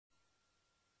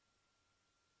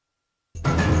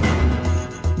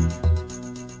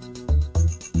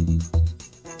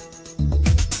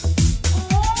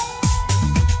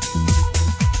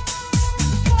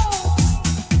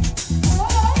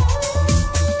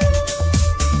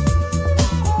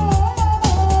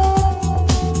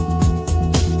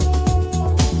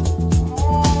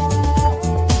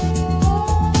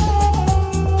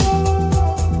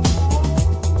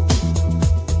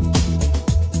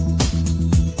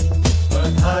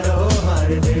पधारो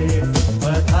हमारे देश,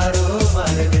 पधारो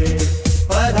हमारे देश,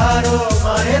 पधारो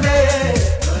हमारे देश,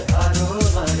 पधारो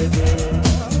हमारे देश।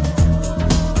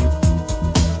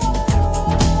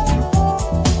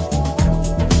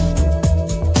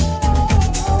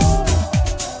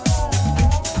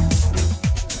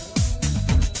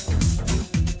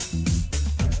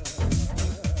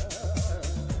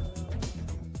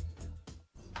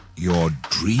 Your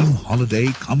dream holiday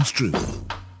comes true.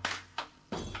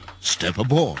 Step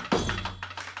aboard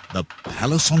the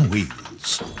Palace on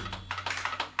Wheels.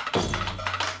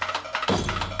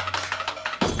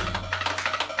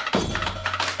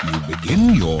 You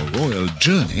begin your royal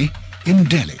journey in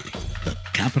Delhi, the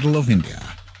capital of India.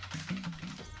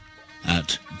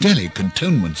 At Delhi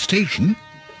Cantonment Station,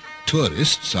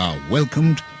 tourists are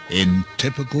welcomed in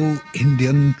typical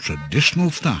Indian traditional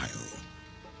style.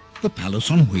 The Palace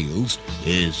on Wheels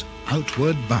is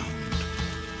outward bound.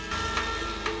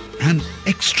 An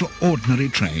extraordinary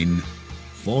train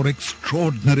for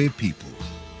extraordinary people.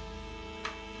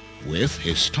 With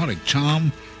historic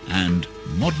charm and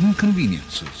modern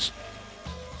conveniences.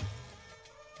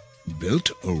 Built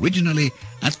originally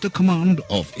at the command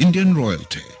of Indian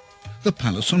royalty, the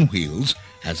Palace on Wheels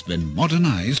has been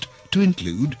modernized to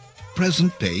include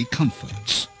present-day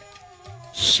comforts.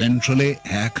 Centrally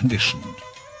air-conditioned.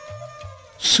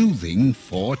 Soothing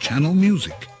four-channel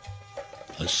music,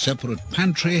 a separate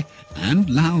pantry and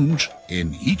lounge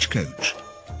in each coach.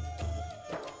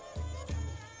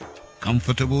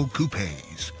 Comfortable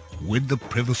coupes with the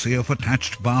privacy of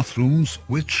attached bathrooms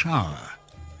with shower.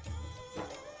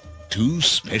 2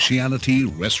 specialty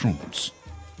restaurants,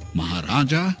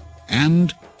 Maharaja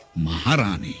and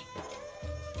Maharani.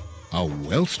 A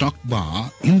well-stocked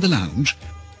bar in the lounge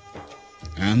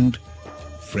and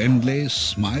friendly,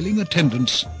 smiling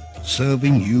attendants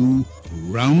serving you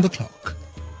round the clock.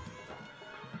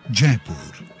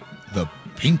 Jaipur, the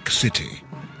pink city,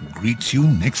 greets you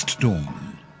next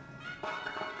dawn.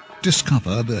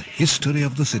 Discover the history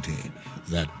of the city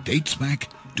that dates back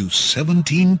to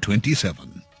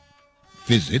 1727.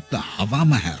 Visit the Hawa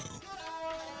Mahal,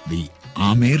 the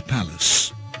Amer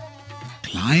Palace.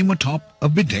 Climb atop a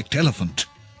bedecked elephant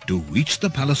to reach the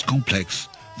palace complex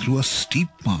through a steep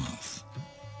path.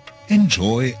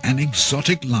 Enjoy an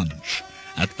exotic lunch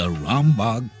at the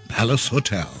Rambagh Palace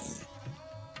Hotel.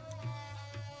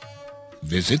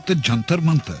 Visit the Jantar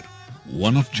Mantar,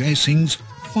 one of Jai Singh's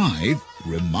 5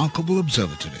 remarkable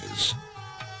observatories.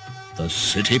 The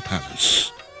City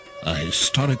Palace, a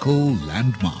historical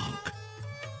landmark.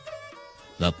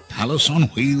 The Palace on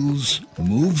Wheels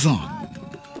moves on.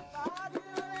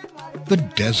 The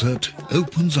desert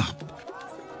opens up.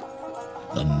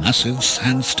 The massive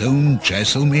sandstone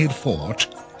Jaisalmer fort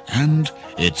and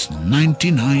its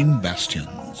 99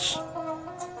 bastions.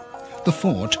 The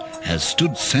fort has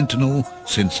stood sentinel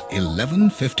since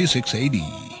 1156 AD.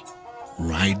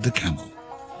 Ride the camel,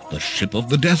 the ship of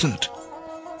the desert.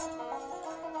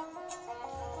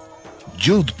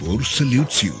 Jodhpur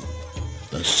salutes you,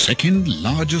 the second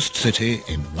largest city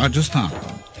in Rajasthan,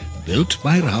 built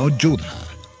by Rao Jodha,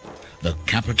 the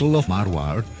capital of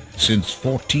Marwar since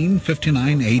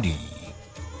 1459 AD.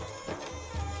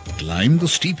 Climb the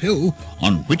steep hill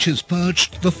on which is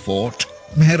perched the fort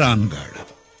Mehrangarh.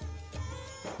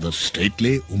 The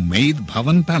stately Umaid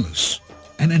Bhavan Palace,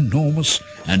 an enormous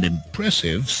and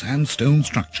impressive sandstone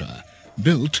structure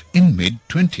built in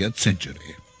mid-20th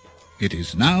century. It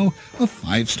is now a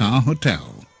 5-star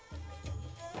hotel.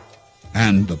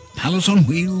 And the Palace on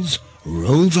Wheels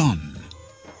rolls on.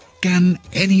 Can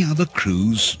any other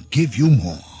cruise give you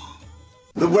more?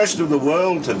 The rest of the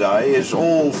world today is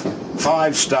all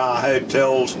 5-star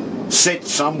hotels set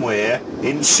somewhere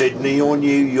in Sydney or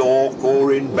New York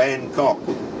or in Bangkok.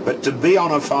 But to be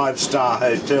on a 5-star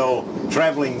hotel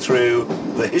travelling through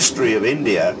the history of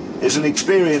India is an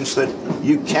experience that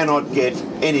you cannot get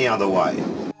any other way.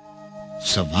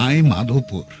 Savai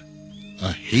Madhopur,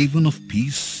 a haven of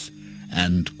peace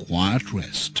and quiet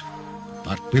rest.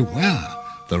 But beware,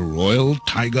 the royal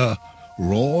tiger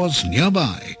roars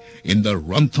nearby in the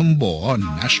Ranthambore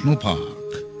National Park.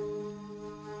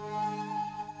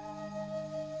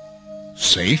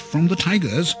 Safe from the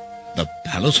tigers, the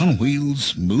Palace on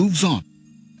Wheels moves on.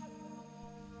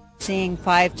 Seeing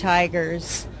 5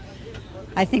 tigers,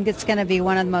 I think it's going to be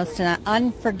one of the most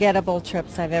unforgettable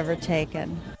trips I've ever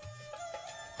taken.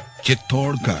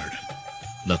 Chittorgarh,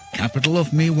 the capital of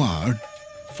Mewar,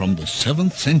 from the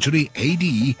 7th century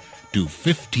AD to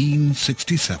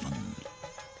 1567.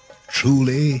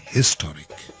 Truly historic.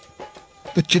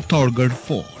 The Chittorgarh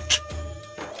Fort.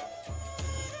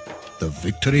 The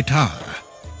Victory Tower.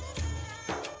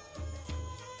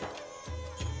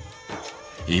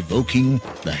 evoking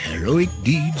the heroic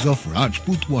deeds of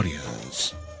Rajput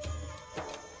warriors.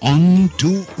 On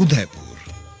to Udaipur,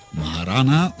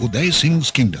 Maharana Uday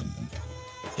Singh's kingdom.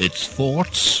 Its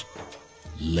forts,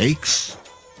 lakes,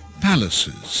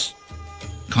 palaces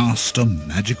cast a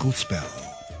magical spell.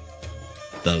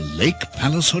 The Lake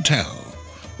Palace Hotel,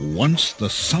 once the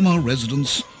summer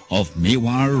residence of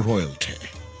Mewar royalty,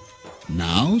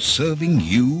 now serving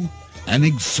you an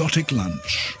exotic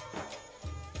lunch.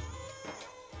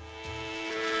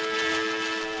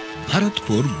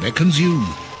 Bharatpur beckons you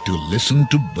to listen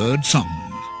to bird song.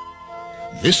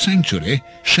 This sanctuary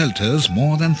shelters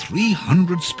more than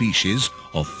 300 species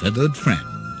of feathered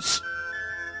friends.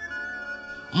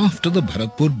 After the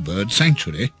Bharatpur Bird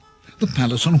Sanctuary, the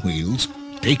Palace on Wheels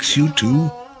takes you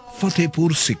to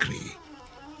Fatehpur Sikri,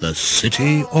 the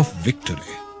city of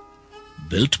victory,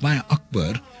 built by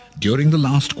Akbar during the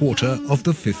last quarter of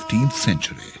the 15th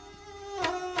century.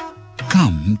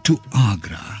 Come to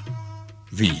Agra,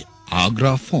 the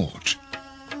Agra Fort,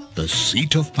 the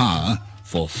seat of power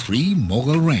for 3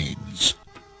 Mughal reigns.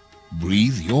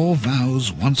 Breathe your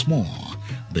vows once more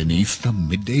beneath the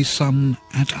midday sun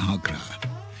at Agra,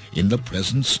 in the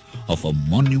presence of a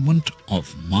monument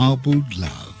of marbled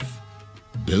love,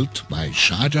 built by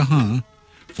Shah Jahan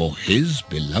for his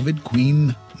beloved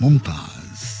queen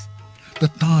Mumtaz. The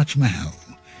Taj Mahal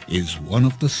is one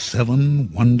of the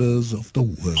 7 wonders of the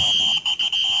world.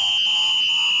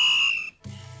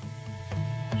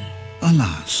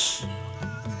 Alas,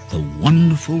 the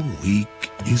wonderful week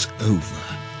is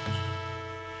over.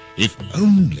 If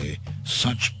only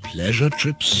such pleasure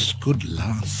trips could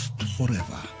last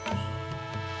forever.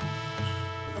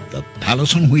 The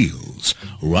Palace on Wheels,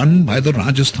 run by the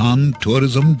Rajasthan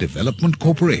Tourism Development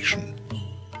Corporation.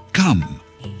 Come,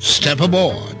 step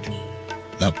aboard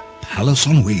the Palace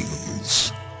on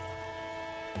Wheels.